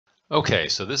Okay,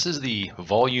 so this is the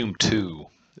volume 2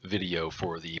 video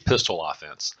for the pistol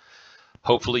offense.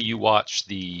 Hopefully you watched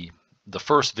the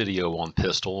first video on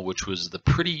pistol, which was the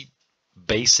pretty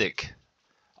basic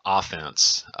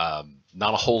offense.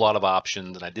 Not a whole lot of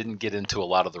options, and I didn't get into a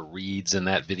lot of the reads in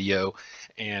that video.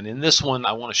 And in this one,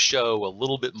 I want to show a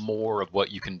little bit more of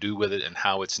what you can do with it and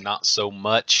how it's not so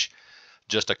much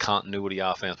just a continuity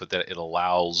offense, but that it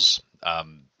allows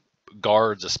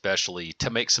guards especially to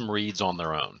make some reads on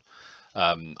their own.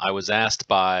 I was asked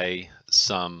by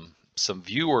some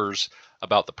viewers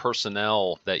about the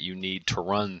personnel that you need to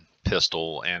run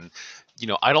pistol, and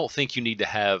I don't think you need to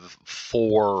have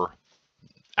 4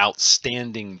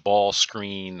 outstanding ball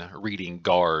screen reading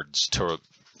guards to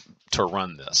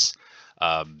run this.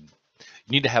 You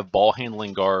need to have ball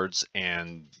handling guards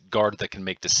and guards that can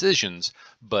make decisions,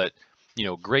 but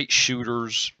great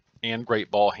shooters and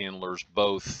great ball handlers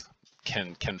both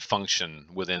can function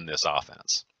within this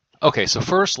offense. Okay, so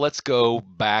first let's go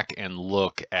back and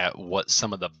look at what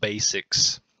some of the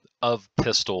basics of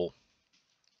pistol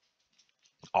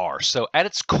are. So at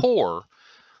its core,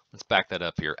 let's back that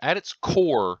up here. At its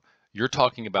core, you're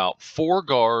talking about 4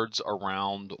 guards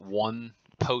around 1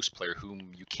 post player whom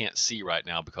you can't see right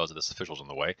now because of this official's in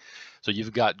the way. So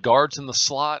you've got guards in the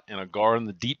slot and a guard in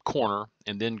the deep corner,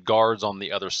 and then guards on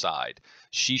the other side.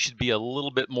 She should be a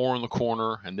little bit more in the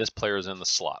corner, and this player is in the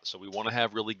slot. So we want to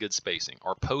have really good spacing.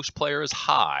 Our post player is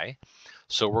high,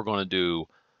 so we're going to do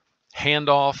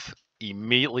handoff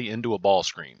immediately into a ball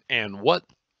screen. And what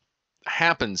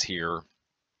happens here,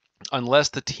 unless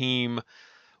the team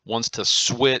wants to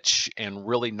switch and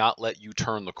really not let you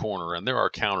turn the corner, and there are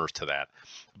counters to that,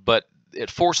 but it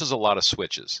forces a lot of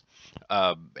switches,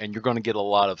 and you're going to get a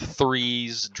lot of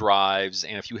threes, drives,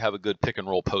 and if you have a good pick and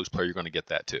roll post player, you're going to get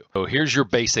that too. So here's your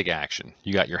basic action.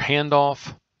 You got your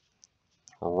handoff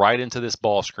right into this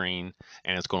ball screen,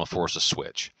 and it's going to force a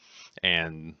switch,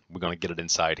 and we're going to get it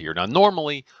inside here. Now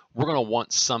normally we're going to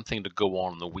want something to go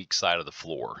on the weak side of the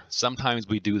floor. Sometimes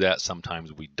we do that,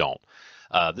 sometimes we don't.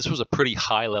 This was a pretty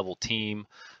high-level team.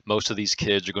 Most of these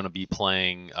kids are going to be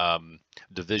playing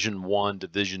Division I,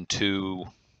 Division II,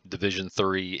 Division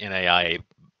III NAIA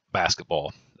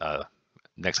basketball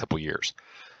next couple years.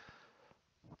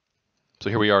 So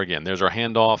here we are again. There's our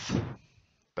handoff.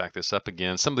 Back this up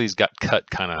again. Some of these got cut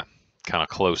kind of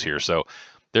close here. So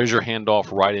there's your handoff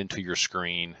right into your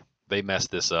screen. They mess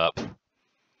this up.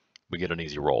 We get an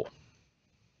easy roll.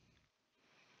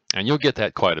 And you'll get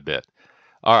that quite a bit.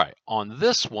 All right, on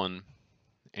this one,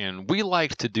 and we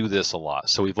like to do this a lot.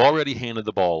 So we've already handed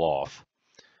the ball off.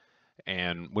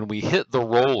 And when we hit the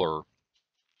roller,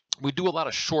 we do a lot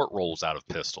of short rolls out of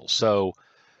pistol. So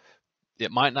it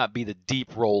might not be the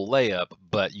deep roll layup,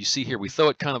 but you see here, we throw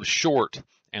it kind of short.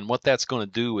 And what that's going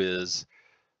to do is,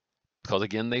 because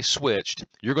again, they switched,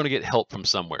 you're going to get help from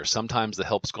somewhere. Sometimes the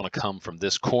help's going to come from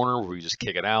this corner where we just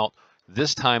kick it out.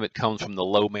 This time it comes from the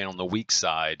low man on the weak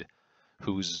side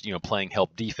who's playing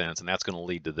help defense, and that's going to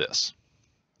lead to this.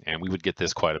 And we would get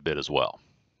this quite a bit as well.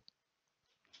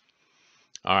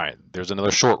 All right, there's another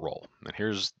short roll. And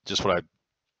here's just what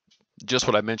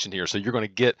I mentioned here. So you're going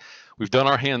to get, we've done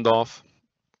our handoff.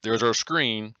 There's our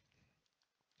screen.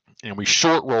 And we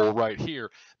short roll right here.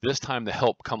 This time the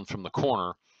help comes from the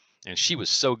corner. And she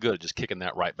was so good at just kicking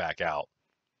that right back out.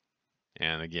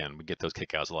 And again, we get those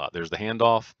kickouts a lot. There's the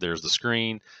handoff. There's the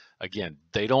screen. Again,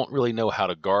 they don't really know how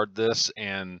to guard this.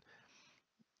 And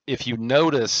if you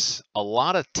notice, a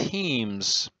lot of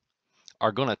teams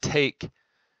are going to take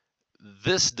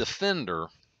this defender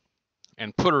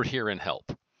and put her here in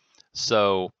help.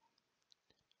 So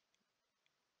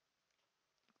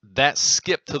that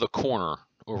skip to the corner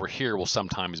over here will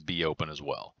sometimes be open as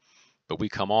well. But we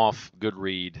come off, good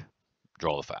read,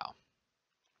 draw the foul.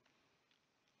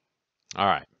 All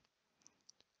right.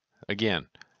 Again,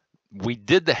 we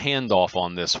did the handoff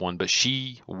on this one, but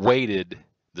she waited.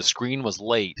 The screen was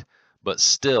late, but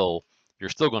still, you're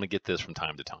still going to get this from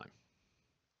time to time.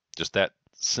 Just that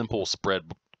simple spread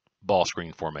ball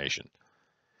screen formation.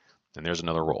 And there's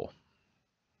another roll.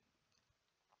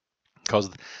 Because,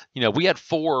 we had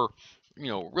 4,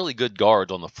 really good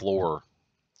guards on the floor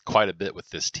quite a bit with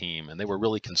this team, and they were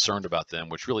really concerned about them,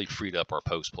 which really freed up our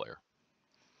post player.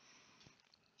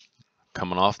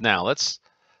 Coming off now,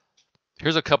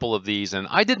 here's a couple of these, and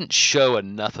I didn't show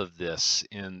enough of this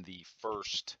in the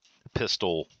first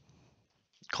pistol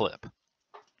clip.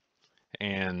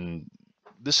 And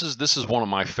this is one of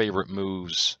my favorite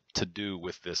moves to do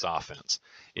with this offense,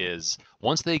 is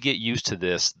once they get used to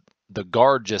this, the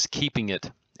guard just keeping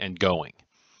it and going.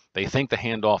 They think the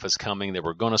handoff is coming, they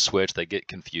were going to switch, they get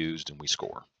confused, and we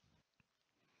score.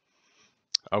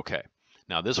 Okay,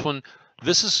 now this one,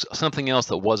 This is something else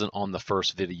that wasn't on the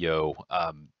first video.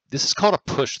 This is called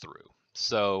a push through.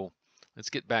 So let's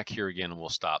get back here again and we'll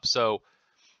stop. So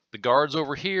the guard's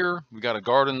over here. We got a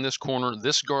guard in this corner.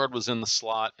 This guard was in the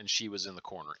slot and she was in the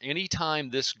corner. Anytime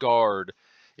this guard,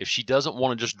 if she doesn't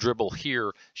want to just dribble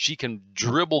here, she can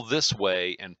dribble this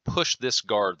way and push this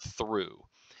guard through.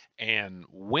 And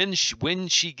when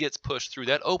she gets pushed through,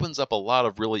 that opens up a lot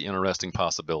of really interesting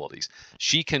possibilities.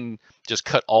 She can just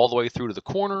cut all the way through to the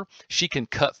corner. She can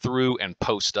cut through and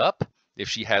post up if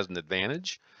she has an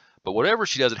advantage. But whatever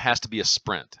she does, it has to be a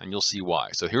sprint, and you'll see why.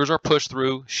 So here's our push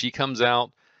through. She comes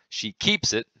out. She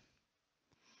keeps it.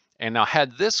 And now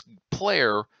had this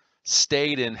player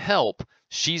stayed in help,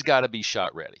 she's got to be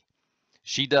shot ready.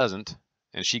 She doesn't,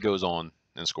 and she goes on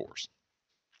and scores.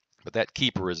 But that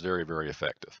keeper is very, very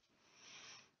effective.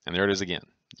 And there it is again.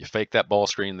 You fake that ball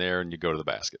screen there and you go to the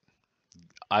basket.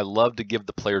 I love to give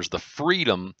the players the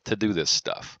freedom to do this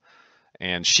stuff.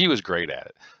 And she was great at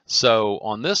it. So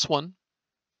on this one,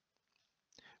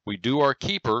 we do our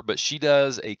keeper, but she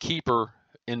does a keeper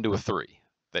into a three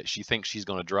that she thinks she's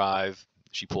going to drive.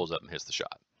 She pulls up and hits the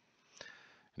shot.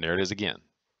 And there it is again.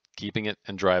 Keeping it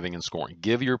and driving and scoring.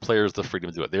 Give your players the freedom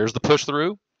to do it. There's the push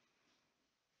through.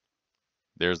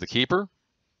 There's the keeper.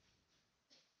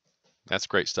 That's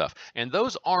great stuff. And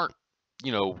those aren't,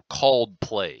 called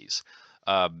plays.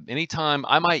 Anytime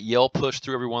I might yell push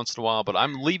through every once in a while, but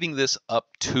I'm leaving this up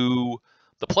to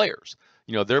the players.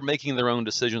 They're making their own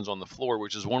decisions on the floor,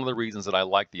 which is one of the reasons that I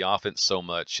like the offense so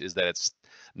much, is that it's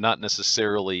not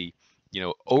necessarily,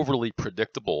 overly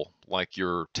predictable like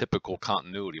your typical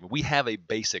continuity. But we have a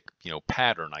basic,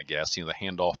 pattern, I guess, the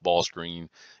handoff, ball screen,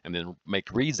 and then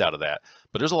make reads out of that.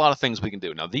 But there's a lot of things we can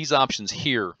do. Now, these options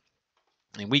here,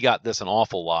 and we got this an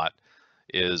awful lot,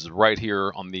 is right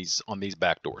here on these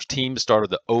back doors. Teams started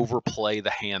to overplay the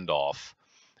handoff,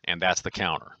 and that's the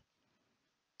counter.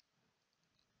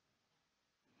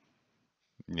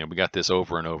 We got this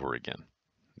over and over again.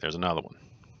 There's another one.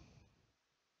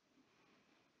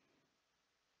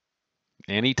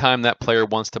 Anytime that player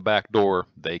wants to backdoor,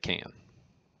 they can.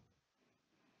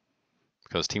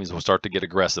 Because teams will start to get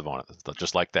aggressive on it,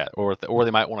 just like that. Or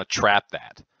they might want to trap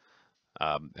that.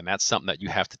 And that's something that you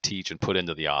have to teach and put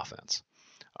into the offense.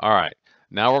 All right,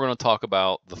 now we're going to talk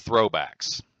about the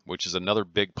throwbacks, which is another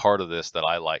big part of this that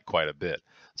I like quite a bit.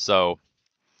 So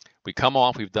we come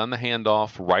off, we've done the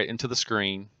handoff right into the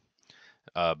screen.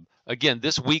 Again,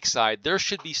 this weak side, there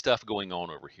should be stuff going on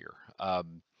over here.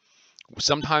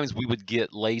 Sometimes we would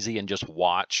get lazy and just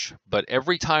watch, but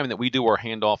every time that we do our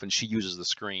handoff and she uses the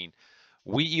screen,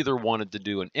 we either wanted to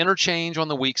do an interchange on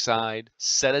the weak side,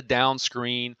 set a down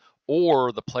screen,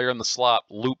 or the player in the slot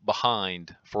loop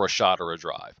behind for a shot or a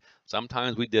drive.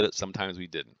 Sometimes we did it, sometimes we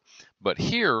didn't. But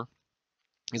here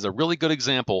is a really good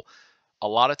example. A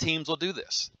lot of teams will do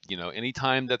this.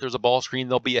 Anytime that there's a ball screen,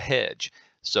 there'll be a hedge.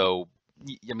 So,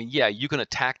 yeah, you can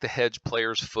attack the hedge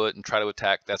player's foot and try to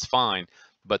attack, that's fine.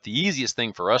 But the easiest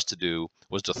thing for us to do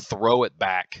was to throw it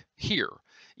back here,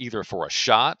 either for a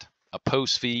shot, a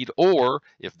post feed, or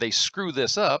if they screw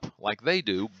this up like they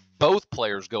do, both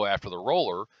players go after the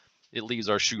roller, it leaves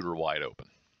our shooter wide open.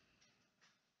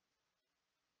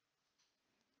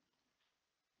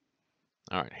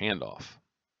 All right, handoff.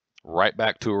 Right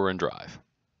back to her and drive.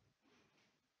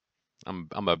 I'm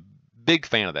a big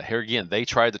fan of that. Here again, they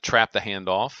tried to trap the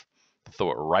handoff,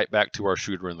 throw it right back to our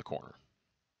shooter in the corner.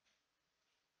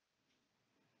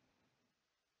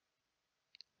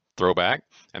 Throwback,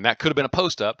 and that could have been a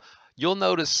post up. You'll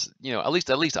notice, at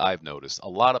least I've noticed, a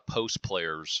lot of post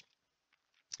players,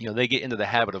 they get into the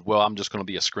habit of, well, I'm just going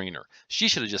to be a screener. She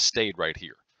should have just stayed right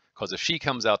here, because if she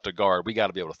comes out to guard, we got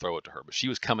to be able to throw it to her. But she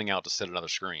was coming out to set another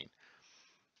screen.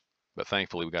 But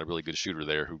thankfully, we got a really good shooter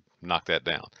there who knocked that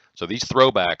down. So these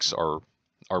throwbacks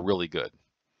are really good.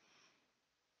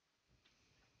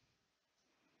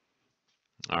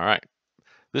 All right,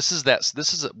 this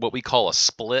is what we call a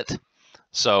split.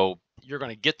 So you're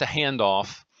going to get the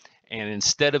handoff, and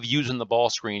instead of using the ball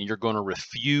screen, you're going to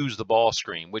refuse the ball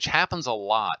screen, which happens a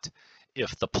lot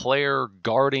if the player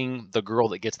guarding the girl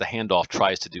that gets the handoff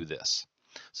tries to do this.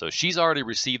 So she's already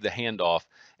received the handoff,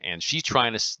 and she's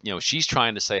trying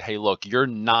to say, hey, look, you're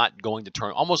not going to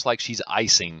turn, almost like she's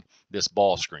icing this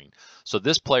ball screen. So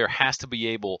this player has to be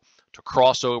able to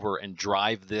cross over and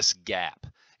drive this gap.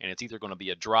 And it's either going to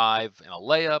be a drive and a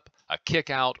layup, a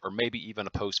kick out, or maybe even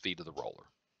a post feed to the roller.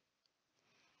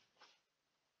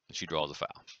 And she draws a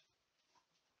foul.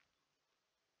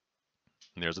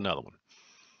 And there's another one.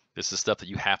 This is stuff that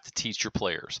you have to teach your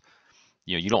players.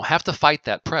 You don't have to fight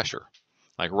that pressure.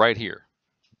 Like right here.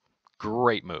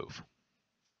 Great move.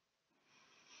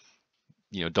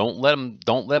 don't let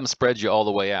them spread you all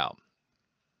the way out,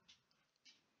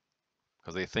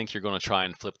 because they think you're going to try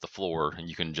and flip the floor and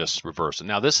you can just reverse it.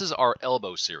 Now, this is our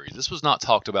elbow series. This was not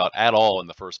talked about at all in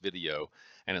the first video,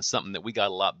 and it's something that we got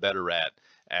a lot better at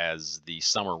as the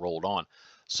summer rolled on.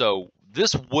 So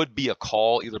this would be a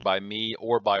call either by me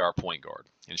or by our point guard,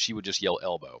 and she would just yell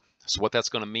elbow. So what that's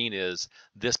going to mean is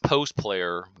this post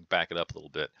player, back it up a little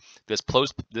bit, this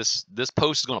post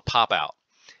is going to pop out,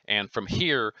 and from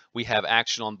here we have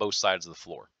action on both sides of the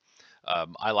floor.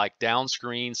 I like down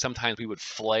screen. Sometimes we would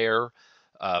flare,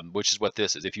 which is what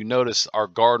this is. If you notice, our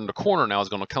guard in the corner now is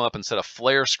going to come up and set a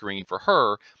flare screen for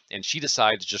her, and she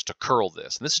decides just to curl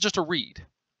this. And this is just a read.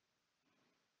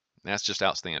 And that's just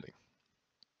outstanding.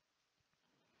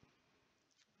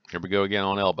 Here we go again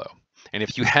on elbow. And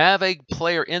if you have a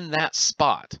player in that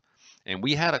spot, and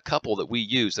we had a couple that we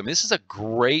used, I mean, this is a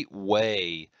great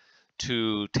way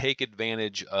to take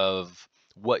advantage of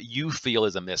what you feel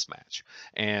is a mismatch.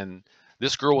 And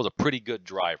this girl was a pretty good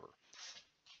driver.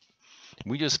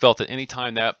 We just felt that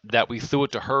anytime that we threw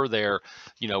it to her there,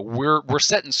 we're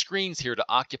setting screens here to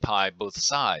occupy both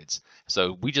sides.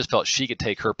 So we just felt she could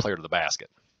take her player to the basket.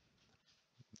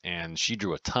 And she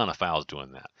drew a ton of fouls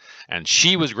doing that. And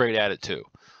she was great at it too.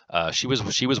 She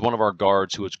was one of our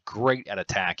guards who was great at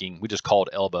attacking. We just called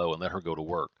elbow and let her go to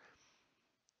work.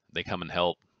 They come and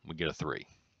help. We get a 3.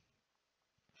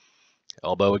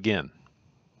 Elbow again.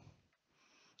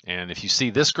 And if you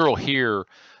see this girl here,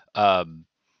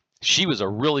 she was a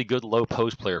really good low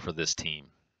post player for this team.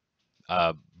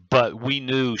 But we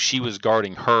knew she was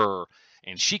guarding her,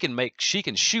 and she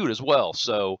can shoot as well.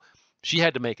 So she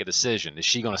had to make a decision. Is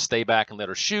she going to stay back and let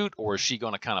her shoot, or is she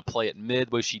going to kind of play it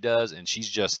mid where she does, and she's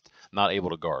just not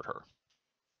able to guard her?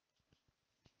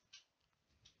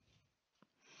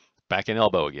 Back in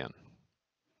elbow again.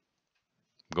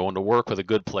 Going to work with a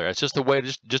good player. It's just a way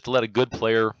just to let a good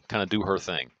player kind of do her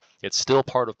thing. It's still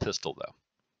part of pistol, though.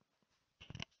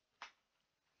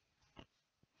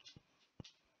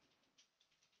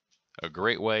 A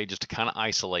great way just to kind of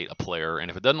isolate a player. And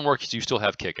if it doesn't work, you still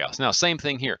have kickouts. Now, same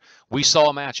thing here. We saw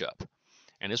a matchup.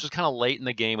 And this was kind of late in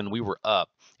the game, and we were up.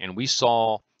 And we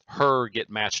saw her get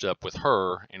matched up with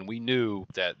her, and we knew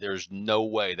that there's no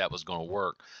way that was going to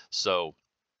work. So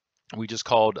we just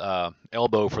called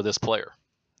elbow for this player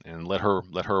and let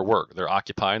her work. They're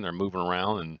occupying, they're moving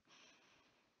around, and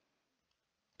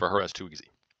for her, that's too easy.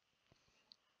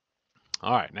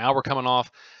 All right, now we're coming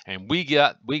off, and we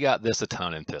got this a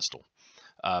ton in pistol.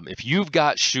 If you've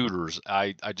got shooters,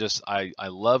 I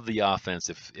love the offense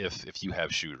if you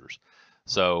have shooters.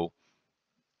 So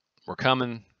we're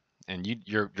coming, and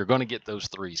you're going to get those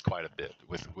threes quite a bit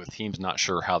with teams not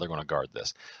sure how they're going to guard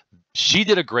this. She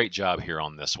did a great job here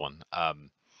on this one.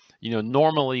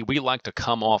 Normally we like to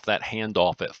come off that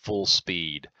handoff at full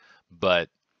speed, but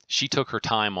she took her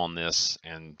time on this,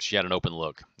 and she had an open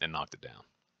look and knocked it down.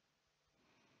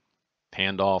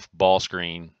 Handoff, ball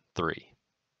screen, 3.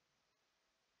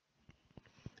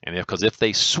 And because if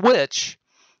they switch,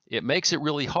 it makes it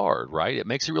really hard, right? It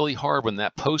makes it really hard when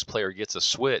that post player gets a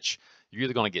switch. You're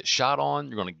either going to get shot on,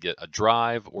 you're going to get a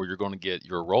drive, or you're going to get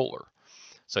your roller.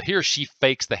 So here she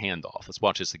fakes the handoff. Let's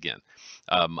watch this again.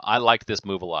 I like this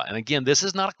move a lot. And again, this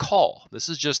is not a call. This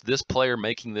is just this player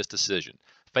making this decision.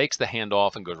 Fakes the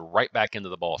handoff and goes right back into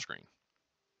the ball screen.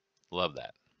 Love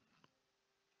that.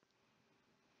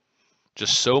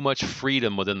 Just so much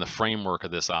freedom within the framework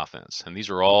of this offense. And these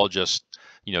are all just,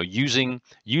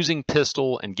 using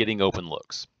pistol and getting open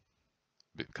looks,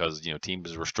 because,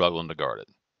 teams were struggling to guard it.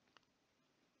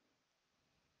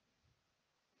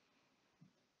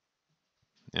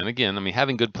 And again, I mean,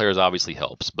 having good players obviously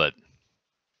helps, but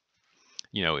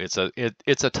it's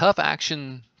a tough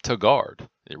action to guard.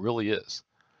 It really is.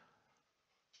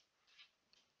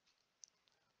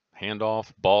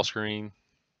 Handoff, ball screen,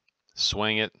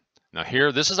 swing it. Now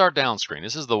here, this is our down screen.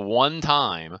 This is the one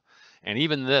time, and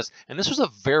even this, and this was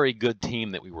a very good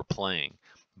team that we were playing,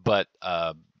 but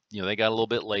they got a little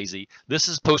bit lazy. This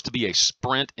is supposed to be a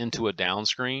sprint into a down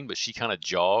screen, but she kind of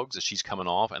jogs as she's coming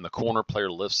off, and the corner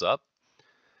player lifts up,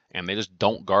 and they just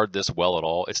don't guard this well at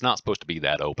all. It's not supposed to be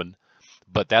that open,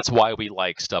 but that's why we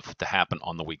like stuff to happen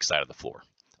on the weak side of the floor.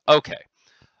 Okay.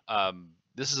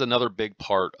 This is another big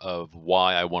part of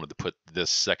why I wanted to put this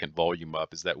second volume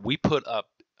up, is that we put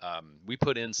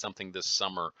in something this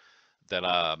summer that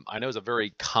I know is a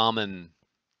very common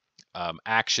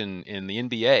action in the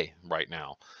NBA right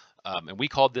now, and we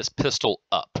called this pistol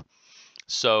up.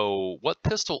 So what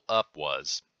pistol up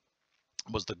was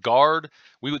the guard.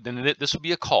 This would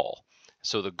be a call.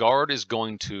 So the guard is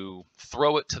going to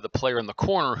throw it to the player in the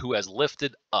corner who has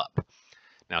lifted up.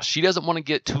 Now, she doesn't want to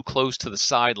get too close to the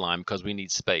sideline because we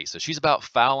need space. So she's about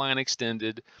foul line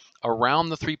extended around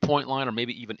the three-point line, or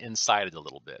maybe even inside it a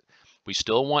little bit. We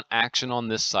still want action on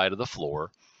this side of the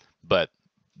floor, but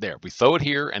there, we throw it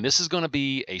here, and this is going to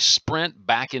be a sprint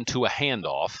back into a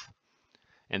handoff,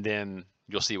 and then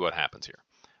you'll see what happens here.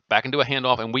 Back into a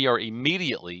handoff, and we are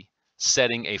immediately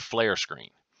setting a flare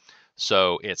screen.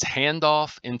 So it's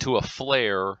handoff into a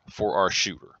flare for our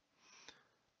shooter.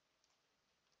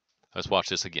 Let's watch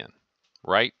this again.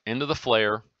 Right into the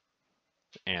flare,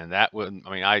 and that would,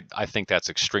 I think that's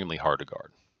extremely hard to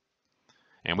guard.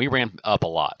 And we ran up a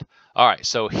lot. All right,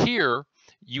 so here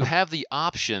you have the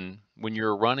option when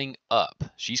you're running up,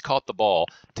 she's caught the ball,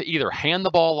 to either hand the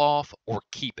ball off or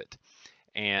keep it.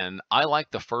 And I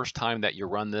like the first time that you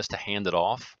run this to hand it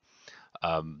off.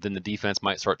 Then the defense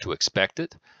might start to expect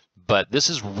it. But this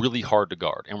is really hard to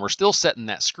guard, and we're still setting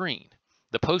that screen.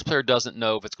 The post player doesn't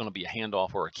know if it's going to be a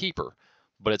handoff or a keeper,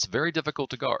 but it's very difficult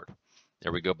to guard.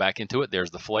 There we go, back into it.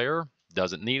 There's the flare,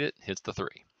 doesn't need it, hits the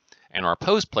three. And our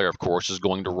post player, of course, is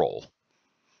going to roll.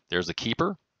 There's the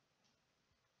keeper,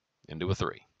 into a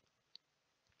three.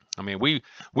 I mean, we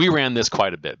ran this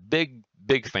quite a bit. Big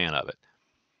fan of it.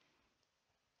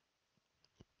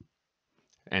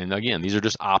 And again, these are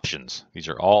just options. These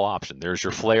are all options. There's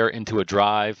your flare into a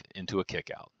drive, into a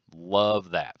kick out.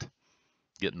 Love that.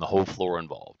 Getting the whole floor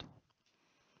involved.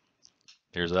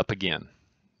 Here's up again.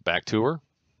 Back to her.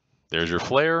 There's your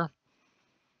flare.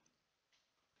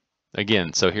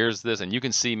 Again, so here's this, and you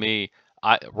can see me.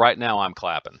 Right now I'm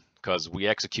clapping because we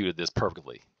executed this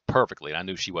perfectly. I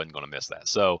knew she wasn't going to miss that.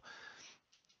 So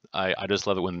I just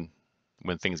love it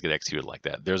when things get executed like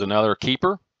that. There's another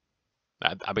keeper.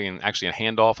 I mean, actually a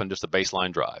handoff and just a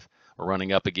baseline drive. We're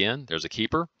running up again. There's a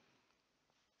keeper.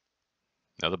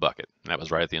 Another bucket. And that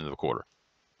was right at the end of the quarter.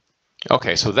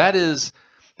 Okay, so that's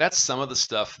some of the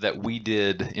stuff that we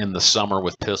did in the summer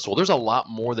with Pistol. There's a lot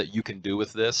more that you can do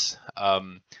with this.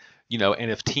 You know,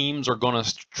 and if teams are going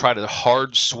to try to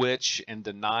hard switch and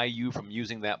deny you from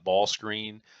using that ball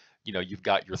screen, you know, you've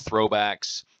got your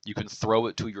throwbacks. You can throw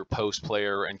it to your post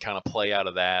player and kind of play out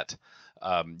of that.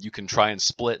 You can try and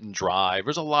split and drive.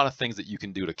 There's a lot of things that you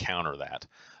can do to counter that.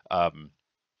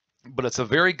 But it's a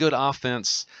very good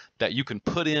offense that you can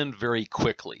put in very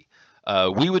quickly.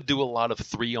 We would do a lot of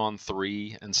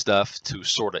 3-on-3 and stuff to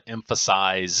sort of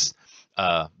emphasize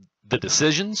the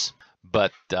decisions,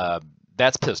 but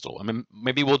that's Pistol. I mean,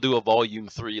 maybe we'll do a volume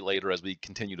 3 later as we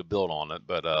continue to build on it,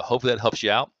 but hopefully that helps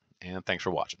you out, and thanks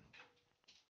for watching.